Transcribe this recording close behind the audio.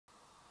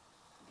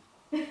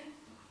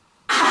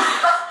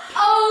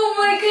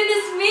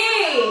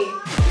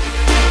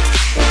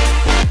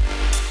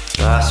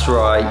That's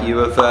right,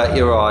 you avert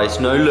your eyes,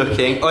 no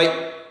looking.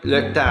 Oi.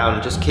 Look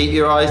down, just keep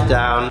your eyes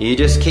down. You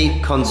just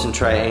keep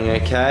concentrating,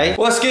 okay?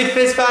 What's good,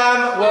 Fizz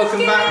fam?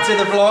 Welcome back to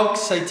the vlog.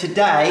 So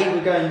today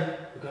we're going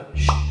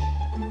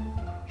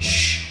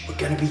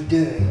to be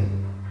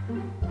doing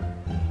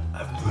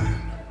a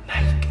room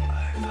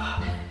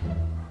makeover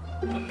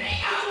for me.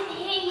 I can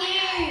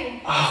hear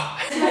you. Oh.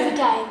 The other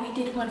day we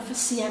did one for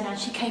Sienna and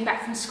she came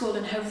back from school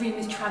and her room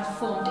is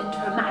transformed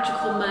into a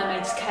magical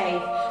mermaid's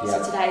cave. Yep.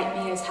 So today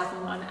Mia's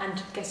having one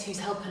and guess who's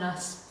helping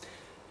us?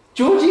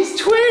 Georgie's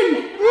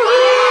twin!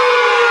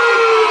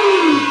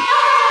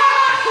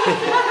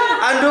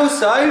 And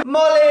also,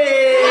 Molly!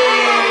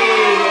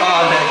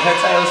 Oh no, her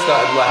tail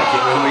started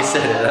wagging when we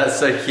said it, that's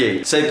so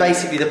cute. So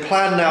basically the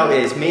plan now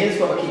is, Mia's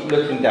got to keep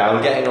looking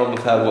down, getting on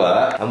with her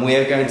work, and we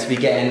are going to be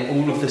getting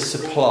all of the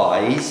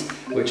supplies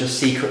which are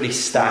secretly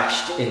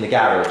stashed in the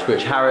garage,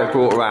 which Harriet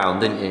brought around,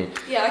 didn't you?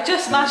 Yeah, I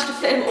just managed to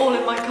fit them all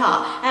in my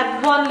car. I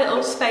had one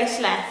little space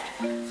left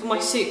for my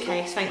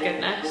suitcase, thank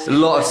goodness. A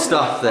lot of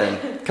stuff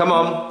then. Come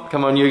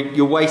on,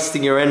 you're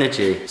wasting your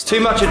energy. It's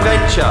too much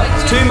adventure,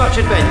 it's too much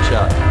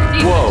adventure.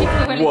 Whoa,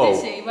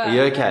 are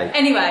you okay?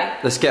 Anyway.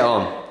 Let's get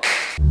on.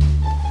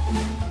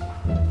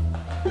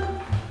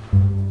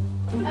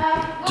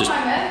 Just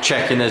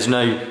checking there's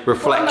no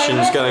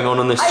reflections going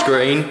on the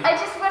screen. I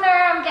just want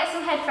to get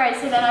some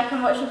headphones so then I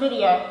can watch a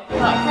video.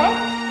 Okay?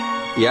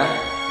 Yeah?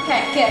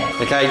 Okay, good.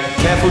 Okay,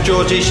 careful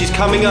Georgie, she's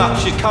coming up,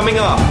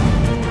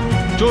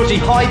 Georgie,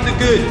 hide the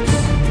goods.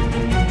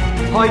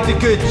 Hide the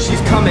goods,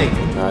 she's coming.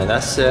 No,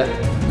 that's it,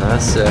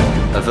 that's it.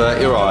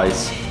 Avert your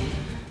eyes.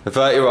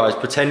 Avert your eyes,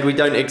 pretend we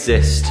don't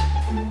exist.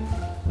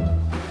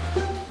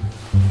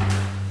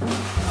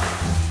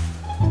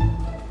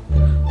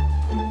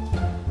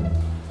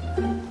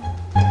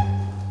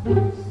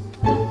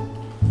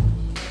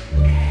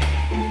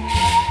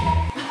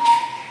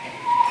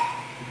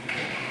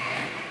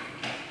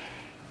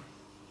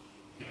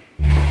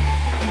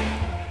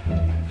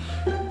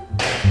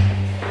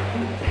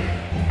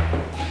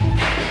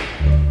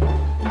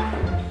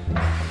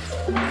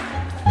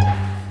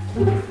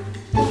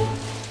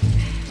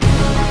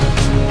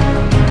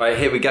 Right,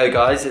 here we go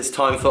guys, it's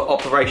time for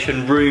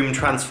Operation Room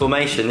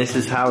Transformation. This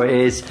is how it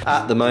is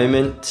at the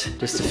moment.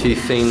 Just a few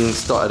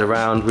things dotted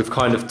around. We've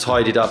kind of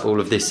tidied up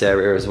all of this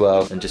area as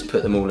well and just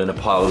put them all in a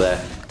pile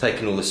there.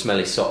 Taken all the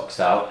smelly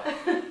socks out.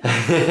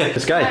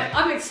 Let's go.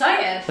 I'm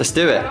excited. Let's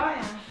do it.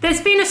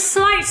 There's been a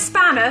slight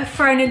spanner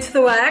thrown into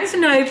the works,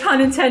 no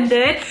pun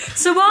intended.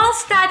 So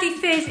whilst Daddy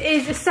Fizz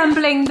is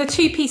assembling the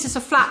two pieces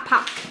of flat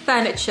pack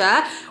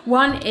furniture,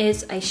 one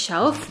is a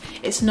shelf.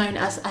 It's known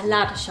as a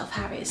ladder shelf,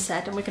 Harriet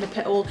said, and we're going to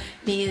put all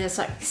these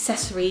like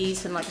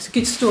accessories and like it's a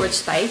good storage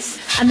space.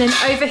 And then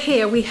over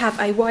here we have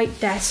a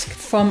white desk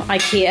from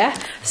IKEA.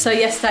 So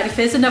yes, Daddy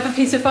Fizz, another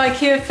piece of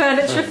IKEA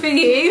furniture for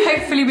you.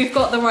 Hopefully we've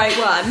got the right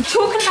one.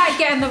 Talking about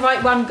getting the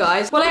right one,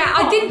 guys. Well,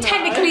 I didn't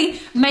technically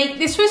make,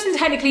 this wasn't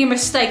technically a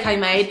mistake I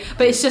made,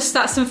 but it's just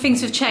that some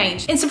things have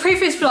changed. In some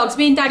previous vlogs,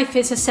 me and Daddy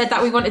Fizz has said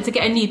that we wanted to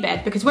get a new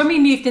bed because when we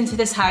moved into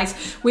this house,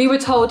 we were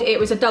told it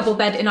was a double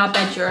bed in our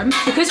bedroom.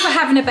 Because we're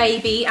having a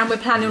baby and we're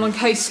planning on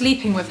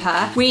co-sleeping with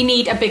her, we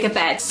need a bigger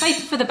bed,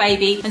 safer for the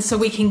baby, and so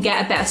we can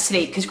get a better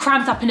sleep. Because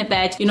cramped up in a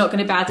bed, you're not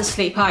going to be able to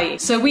sleep, are you?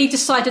 So we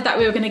decided that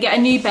we were going to get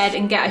a new bed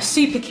and get a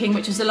Super King,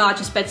 which is the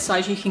largest bed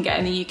size you can get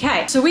in the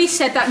UK. So we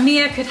said that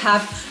Mia could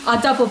have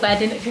our double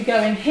bed and it could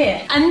go in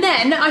here. And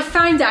then I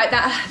found out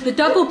that the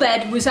double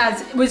bed was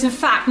in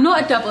fact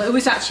not a double, it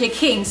was actually a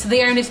king, so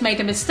the owners made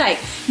a mistake.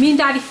 Me and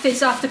Daddy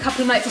Fizz, after a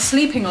couple of nights of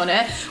sleeping on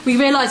it, we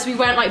realised we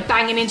weren't like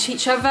banging into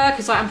each other,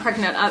 because I'm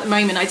pregnant at the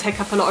moment, I take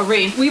up a lot of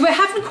room. We were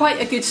having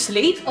quite a good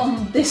sleep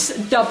on this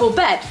double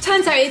bed.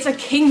 Turns out it's a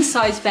king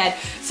size bed.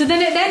 So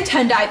then it then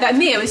turned out that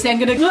Mia was then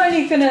not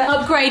only going to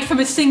upgrade from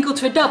a single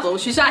to a double,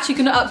 she's actually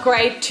going to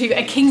upgrade to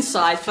a king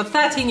size. For a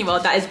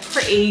 13-year-old, that is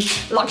pretty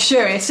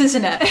luxurious,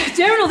 isn't it?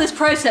 During all this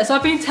process,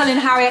 I've been telling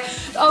Harriet,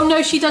 oh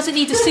no, she doesn't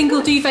need a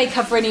single duvet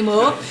cover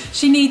anymore.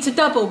 She needs a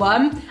double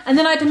one. And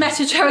then I had to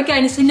message her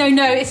again and say, no,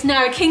 it's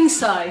now a king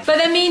size. But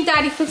then me and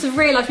Daddy Fizz have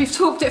realised we've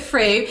talked it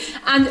through,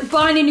 and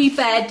buying a new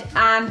bed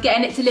and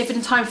getting it delivered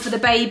in time for the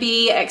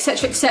baby,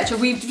 etc, etc,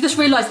 we've just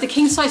realised the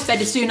king size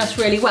bed is doing us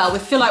really well. We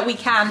feel like we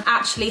can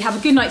actually have a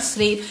good night's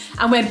sleep,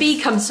 and when B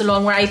comes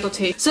along, we're able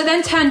to. So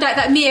then turned out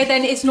that Mia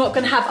then is not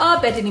going to have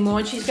our bed anymore,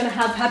 and she's going to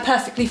have her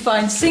perfectly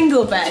fine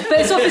single bed. But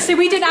it's obviously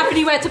we didn't have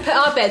anywhere to put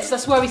our bed, so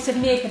that's why we said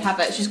Mia could have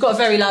it. She's got a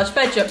very large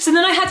bedroom. So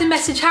then I had to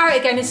message Harriet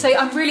again and say,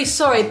 I'm really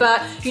sorry,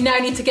 but you now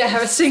need to get her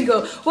a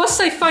single. What's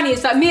so funny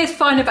is that Mia's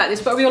fine about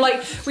this, but we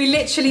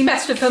literally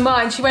messed with her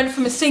mind. She went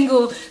from a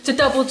single to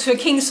double to a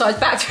king size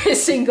back to a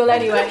single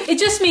anyway. It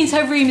just means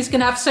her room is going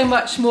to have so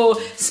much more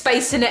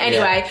space in it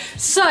anyway. Yeah.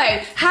 So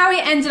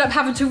Harriet ended up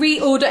having to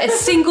reorder a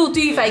single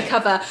duvet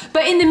cover,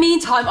 but in the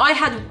meantime I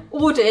had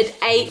ordered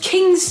a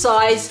king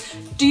size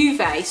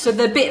duvet, so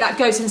the bit that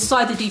goes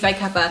inside the duvet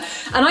cover,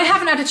 and I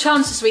haven't had a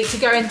chance this week to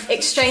go and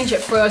exchange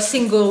it for a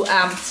single.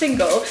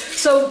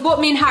 So what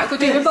me and Harriet could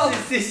do,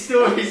 this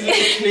story is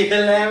literally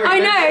hilarious. I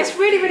know, it's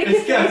really good.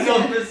 This goes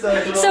on for so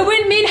long. So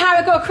when me and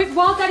Harriet got a quick,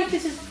 while Daddy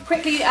Fizz is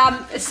quickly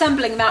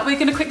assembling that, we're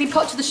going to quickly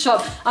pop to the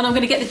shop and I'm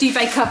going to get the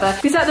duvet cover.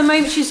 Because at the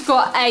moment she's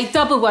got a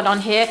double one on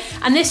here.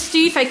 And this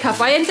duvet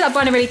cover, I ended up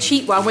buying a really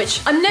cheap one,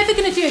 which I'm never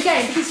going to do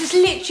again because it's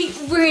literally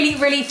really,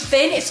 really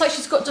thin. It's like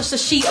she's got just a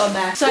sheet on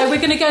there. So we're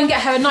going to go and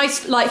get her a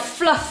nice, like,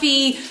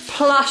 fluffy,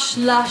 plush,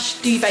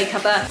 lush duvet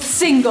cover.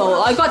 Single.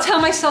 I've got to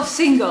tell myself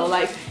single.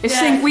 Like,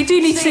 we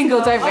do need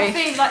single, don't we? I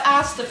think like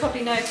Asta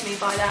probably knows me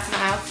by that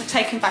now for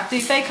taking back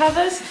duvet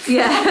covers.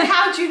 Yeah.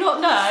 How do you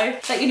not know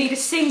that you need a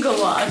single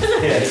one?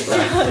 Yeah,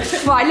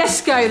 exactly. Right,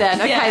 let's go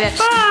then. Okay then.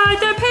 Bye,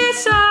 don't pay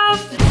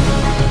yourself.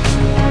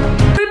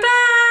 We're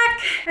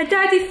back. And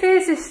Daddy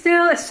Fizz is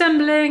still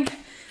assembling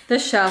the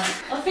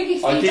shelf. I think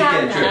if you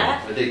down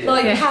there,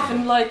 like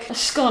having like a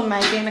scone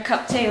maybe and a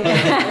cup of tea.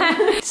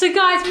 So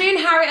guys, me and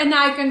Harriet are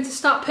now going to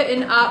start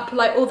putting up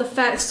like all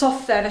the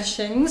soft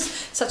furnishings,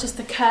 such as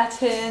the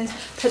curtains,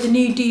 put the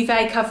new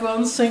duvet cover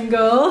on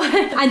single,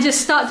 and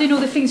just start doing all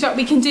the things that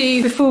we can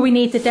do before we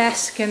need the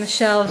desk and the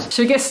shelves.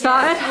 Should we get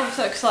started? Yeah, I'm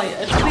so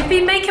excited. We've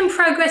been making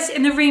progress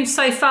in the room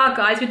so far,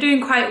 guys. We're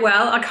doing quite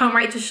well. I can't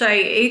wait to show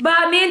you.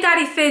 But me and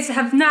Daddy Fizz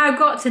have now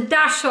got to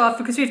dash off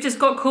because we've just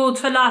got called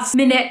to a last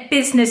minute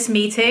business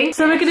meeting.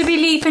 So we're going to be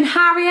leaving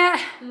Harriet.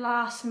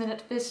 Last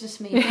minute business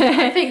meeting.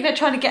 I think they're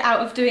trying to get out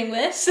of doing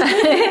this.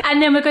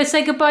 And then we're going to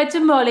say goodbye to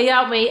Molly,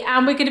 aren't we?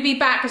 And we're going to be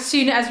back as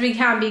soon as we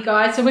can be,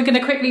 guys. So we're going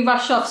to quickly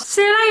rush off.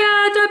 See you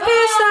later. Don't pay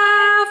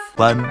yourself.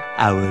 1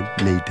 hour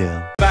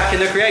later. Back in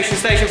the Creation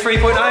Station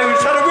 3.0,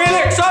 we've had a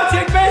really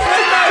exciting business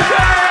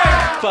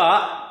meeting!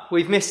 But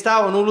we've missed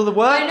out on all of the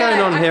work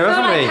going on here,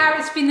 haven't we?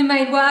 Harriet's been the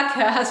main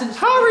worker, hasn't she?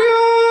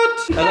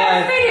 Harriet! You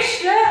better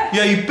finished it.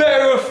 Yeah, you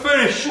better have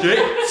finished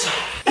it.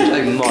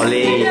 Hello,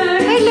 Molly. Hello.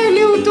 Hello,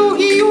 little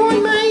doggy. You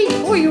alright, mate?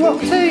 What are you up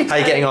to? How are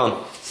you getting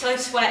on? So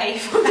sweaty.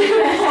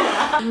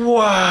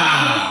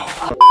 Wow.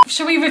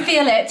 Shall we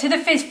reveal it to the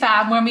Fizz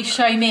fam when we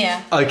show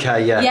Mia?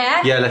 Okay, yeah.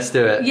 Yeah? Yeah, let's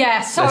do it.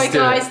 Yeah, sorry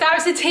guys, that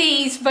was a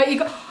tease, but you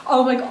got,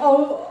 oh my god,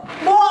 oh,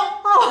 what?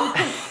 Oh.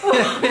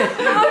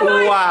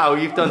 Wow,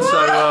 you've done so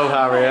well,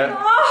 Harriet.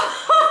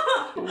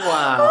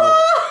 Wow.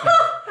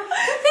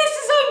 This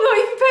is, I'm not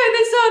even putting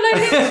this on, I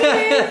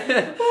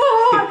literally,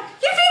 oh,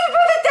 you've even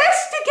put the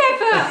desk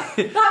together.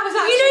 That was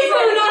actually you know, you've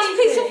got a nice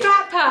piece of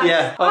flat pack.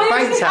 Yeah, well,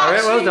 thanks,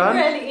 Harriet, well done.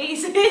 Really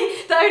easy.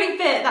 The only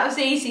bit that was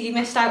easy you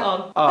missed out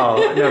on.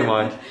 Oh, never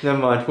mind, never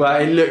mind.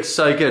 Well, it looks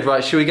so good.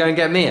 Right, shall we go and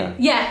get Mia?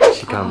 Yeah. Here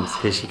she comes,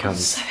 here she comes.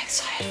 I'm so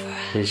excited for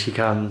her. Here she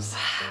comes.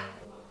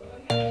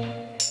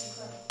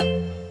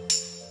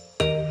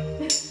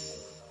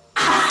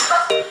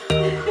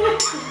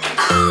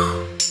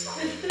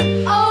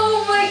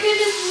 Oh my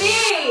goodness me!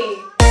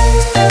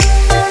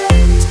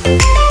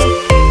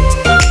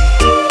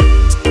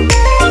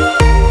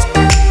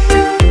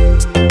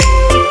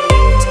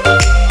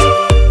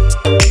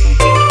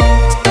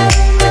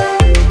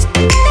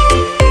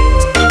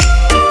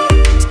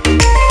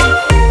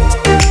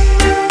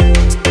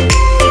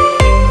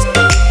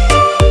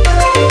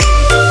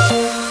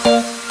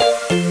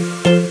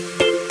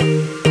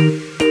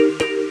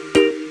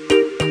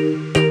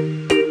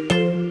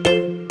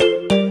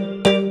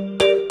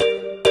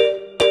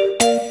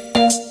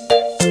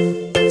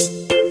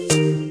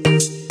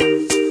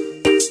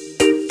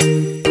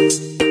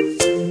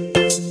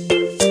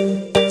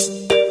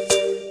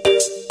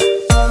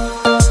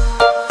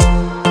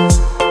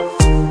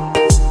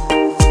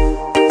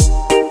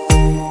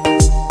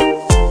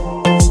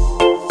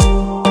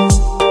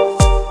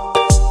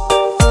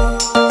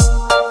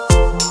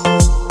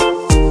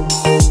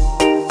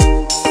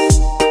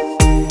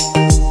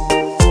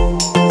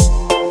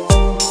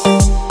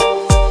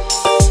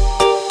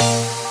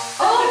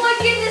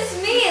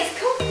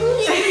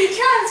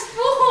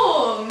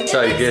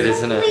 So good,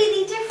 isn't it?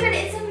 Completely different.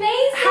 It's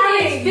amazing.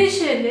 Harriet's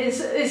vision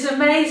is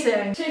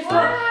amazing. So you've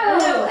got a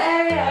little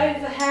area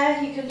over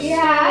here you can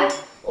store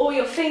all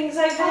your things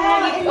over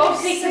here. You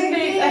obviously can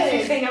move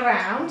everything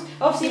around.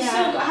 Obviously you've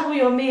still got to have all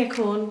your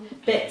Miacorn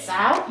bits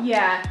out.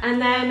 Yeah.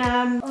 And then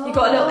you've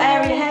got a little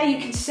area here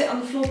you can sit on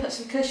the floor, put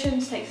some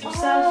cushions, take some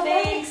selfies.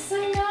 That's so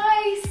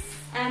nice.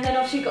 And then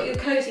obviously you've got your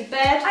cosy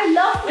bed. I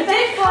love the I did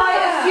bed buy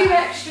cover. a few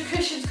extra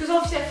cushions because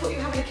obviously I thought you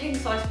were having a king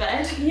size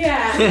bed.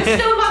 Yeah. I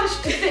still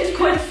managed to fit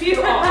quite a few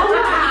on. Wow.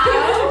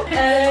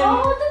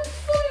 Oh, the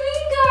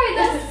flamingo.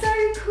 That's so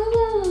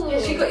cool. Yeah,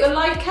 so you've got your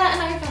light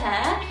curtain over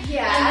here.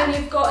 Yeah. And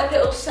then you've got a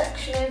little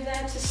section over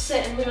there to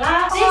sit and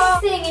relax. This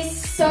thing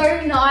is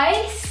so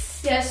nice.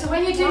 Yeah, so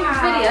when you're doing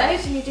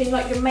videos and you're doing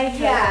like your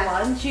makeover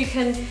ones, you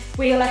can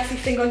wheel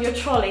everything on your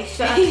trolley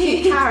so you don't have to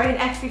keep carrying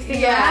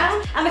everything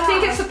around. And I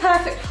think it's a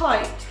perfect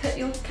height to put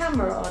your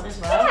camera on as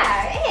well.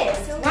 Yeah, it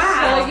is.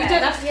 Wow. So you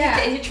don't have to keep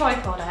getting your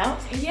tripod out.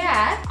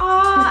 Yeah.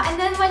 Ah, and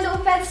then my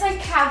little bedside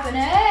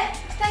cabinet.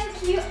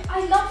 Thank you.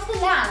 I love the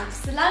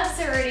lamps. The lamps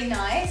are really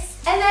nice.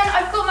 And then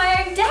I've got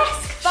my own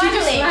desk,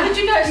 finally. Did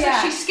you notice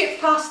that she skipped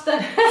past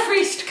the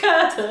creased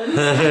curtains?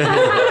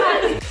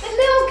 The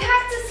little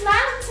cactus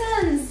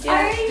lanterns. Yeah.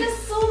 I only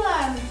just saw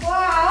them.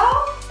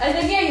 Wow. And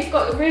then you've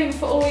got the room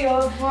for all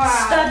your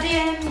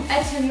studying,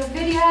 editing your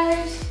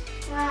videos.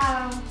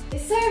 Wow.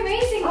 It's so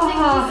amazing. Oh,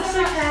 Thank you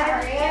so much,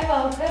 okay. You're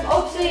welcome.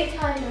 Obviously,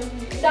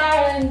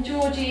 Darren and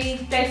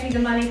Georgie gave me the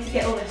money to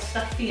get all this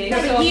stuff for you.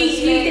 No, but you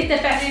did the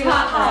best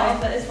part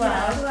of it as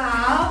well.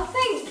 Wow,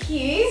 thank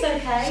you. It's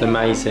okay. It's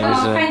amazing,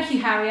 isn't it? Thank you,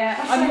 Harriet.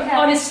 Okay.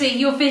 Honestly,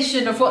 your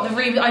vision of what the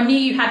room, I knew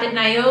you had it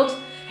nailed.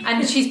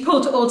 And she's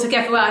pulled it all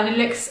together well, and it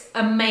looks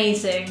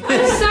amazing.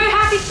 I'm so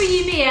happy for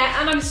you, Mia,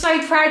 and I'm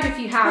so proud of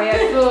you,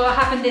 Harriet, for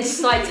having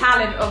this like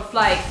talent of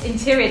like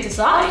interior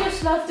design. I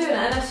just love doing it,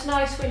 and it's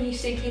nice when you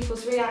see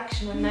people's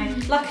reaction, and they.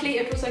 Luckily,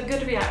 it was a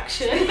good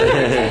reaction.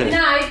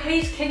 Now,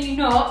 please, can you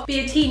not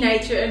be a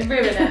teenager and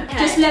ruin it?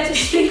 Just let it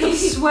stink of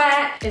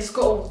sweat. It's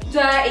got all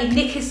dirty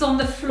knickers on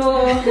the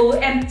floor, all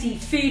empty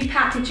food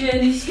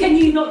packaging. Can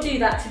you not do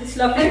that to this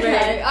lovely room?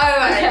 Okay,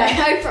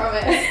 I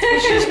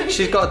promise.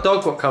 She's got a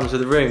dog what comes with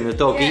the room. The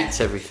dog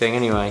eats everything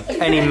anyway.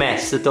 Any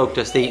mess, the dog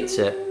just eats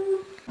it.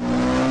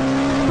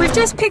 We've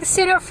just picked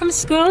Sid up from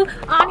school.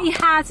 Auntie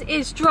Haz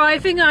is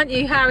driving, aren't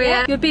you, Harriet?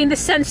 Yeah. You're being the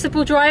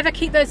sensible driver.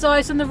 Keep those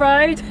eyes on the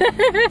road.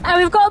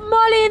 And we've got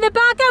Molly in the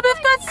back, and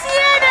we've got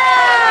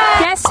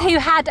Sienna! Guess who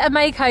had a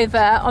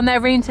makeover on their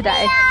room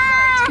today?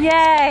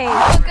 Yay!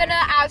 We're gonna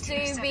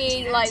absolutely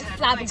be like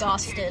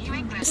flabbergasted.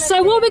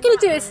 So what we're going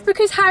to do is,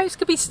 because Harriet's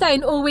going to be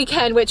staying all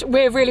weekend, which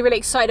we're really, really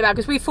excited about,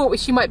 because we thought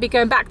she might be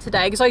going back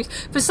today, because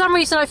for some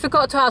reason I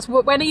forgot to ask,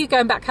 when are you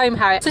going back home,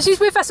 Harriet? So she's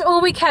with us all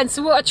weekend,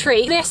 so what a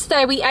treat.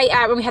 Yesterday we ate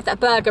out and we had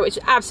that burger, which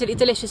is absolutely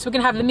delicious. We're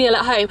going to have the meal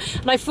at home,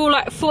 and I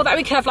thought that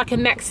we could have like a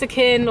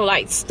Mexican or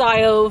like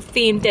style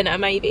themed dinner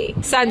maybe.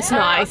 Sounds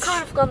nice. I've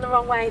kind of gone the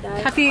wrong way though.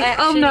 Have you?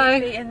 Oh no.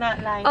 In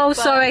that lane, oh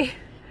sorry.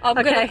 I'll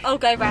go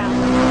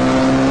round.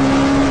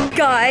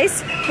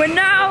 Guys, we're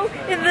now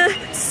in the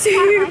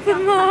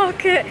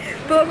supermarket,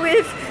 but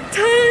we've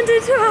turned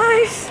it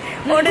twice.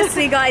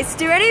 Honestly, guys,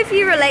 do any of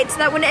you relate to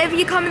that? Whenever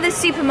you come in the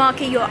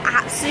supermarket, you're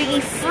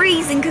absolutely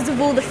freezing because of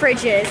all the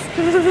fridges.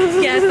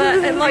 Yeah,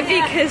 but it might be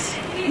because...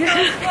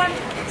 Yes,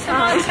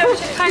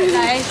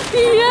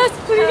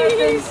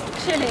 please.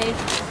 Chili.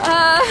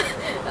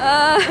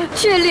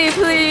 Chili,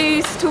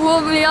 please, to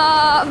warm me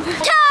up.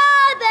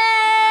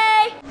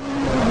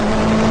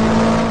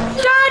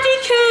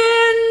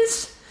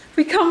 Daddykins!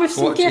 We come with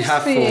some What do you gifts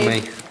have for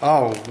me?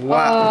 Oh,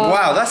 wow.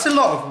 Wow, that's a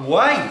lot of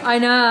weight. I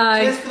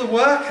know. Cheers for the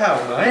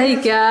workout, mate. There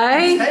you go.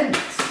 Intense.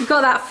 We've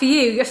got that for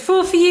you. There's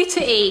 4 for you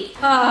to eat.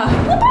 But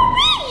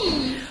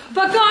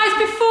guys,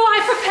 before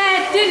I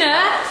prepare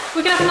dinner,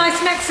 we're going to have a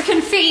nice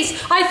Mexican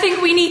feast. I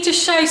think we need to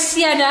show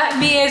Sienna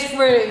Mia's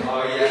room.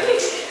 Oh, yeah.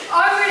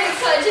 I'm really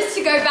excited just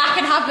to go back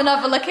and have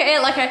another look at it.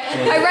 Like I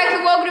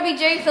reckon what I'm gonna be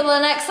doing for the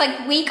next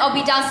like week. I'll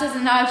be downstairs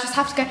and I'll just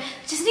have to go.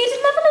 Just need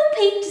another little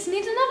peek. Just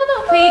need another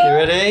little peek. You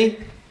ready?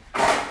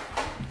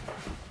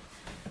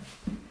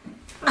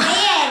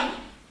 Man,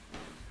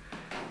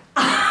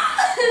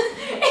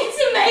 it's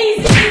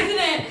amazing, isn't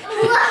it?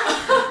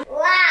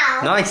 Wow.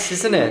 Nice,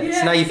 isn't it? Yeah.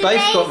 So now you've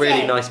both got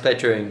really nice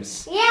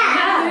bedrooms. Yeah.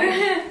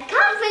 I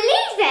can't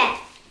believe it.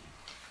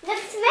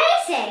 That's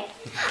amazing.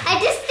 I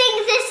just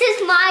think this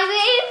is my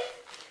room.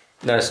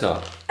 No, it's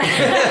not.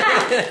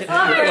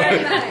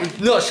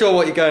 Not sure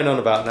what you're going on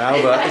about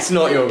now, but it's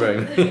not your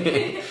room.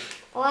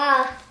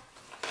 Wow.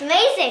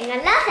 Amazing, I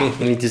love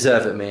it. You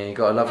deserve it, Mia. You've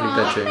got a lovely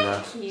bedroom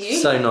now. You.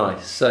 So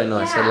nice, so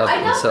nice. Yeah, I love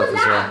it myself the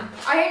as well. lamp.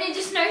 I only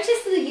just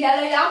noticed the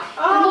yellow lamp.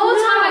 The more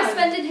time I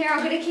spend in here,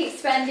 I'm going to keep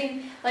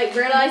spending, like,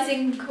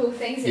 realising cool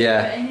things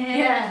Yeah. in here.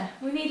 Yeah,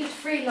 we needed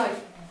 3 like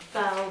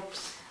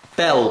bulbs.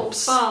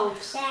 Bulbs.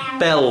 Bulbs.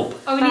 Bulb.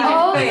 Oh, we need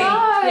Oh, 3.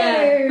 no.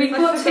 Yeah. We've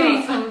got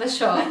 2 from the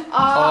shop.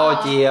 Oh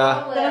dear.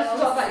 I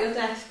forgot about your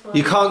desk.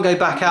 You can't go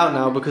back out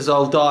now because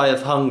I'll die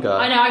of hunger.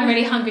 I know, I'm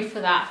really hungry for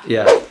that.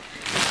 Yeah.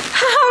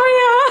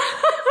 Harriet!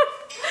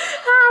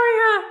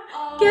 Harriet!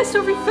 Guess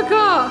what we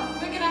forgot?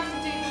 We're going to have to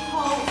do the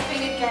whole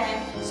thing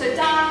again. So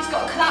Darren's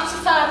got to collapse the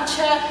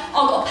furniture, I've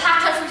got to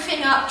pack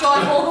everything up,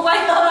 drive all the way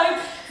home,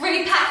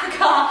 repack the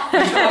car.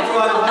 You've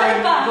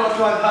got to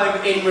drive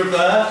home in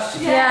reverse.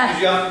 Yeah.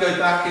 Because you have to go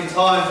back in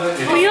time, don't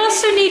you? We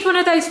also need one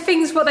of those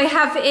things what they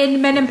have in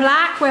Men in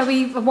Black where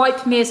we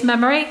wipe Mia's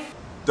memory.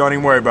 Don't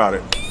even worry about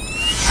it.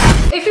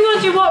 If you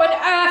want to do what on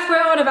earth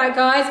we're on about,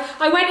 guys,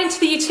 I went into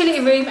the utility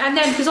room and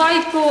then, because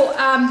I bought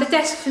the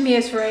desk for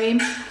Mia's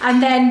room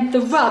and then the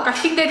rug, I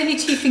think they're the only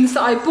 2 things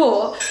that I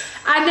bought.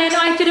 And then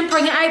I didn't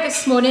bring it out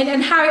this morning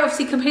and Harry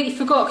obviously completely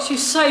forgot because she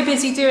was so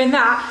busy doing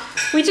that.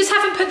 We just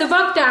haven't put the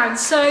rug down,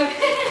 so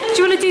do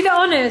you want to do the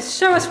honours?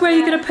 Show us where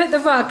you're going to put the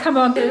rug, come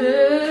on.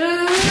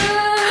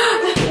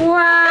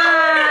 Wow!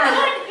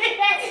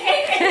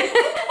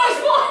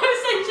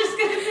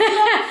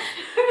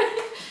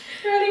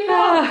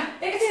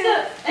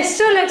 It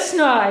still looks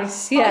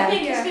nice, yeah. I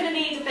think it's going to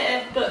need a bit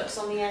of books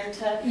on the end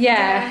to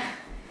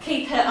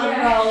keep it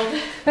unrolled.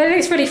 But it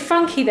looks really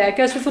funky there. It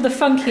goes with all the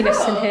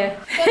funkiness in here.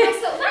 Got a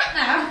nice little mat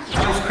now.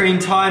 Nice cream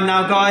time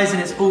now, guys,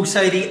 and it's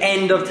also the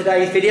end of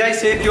today's video.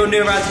 So if you're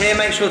new around here,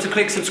 make sure to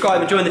click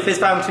subscribe and join the Fizz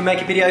family. We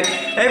make a video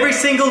every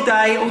single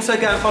day. Also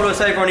go and follow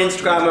us over on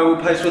Instagram, where we'll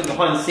post all the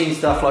behind the scenes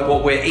stuff like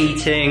what we're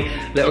eating,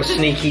 little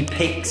sneaky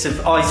pics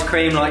of ice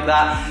cream like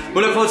that.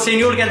 We'll look forward to seeing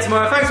you all again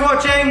tomorrow. Thanks for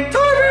watching.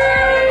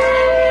 Bye.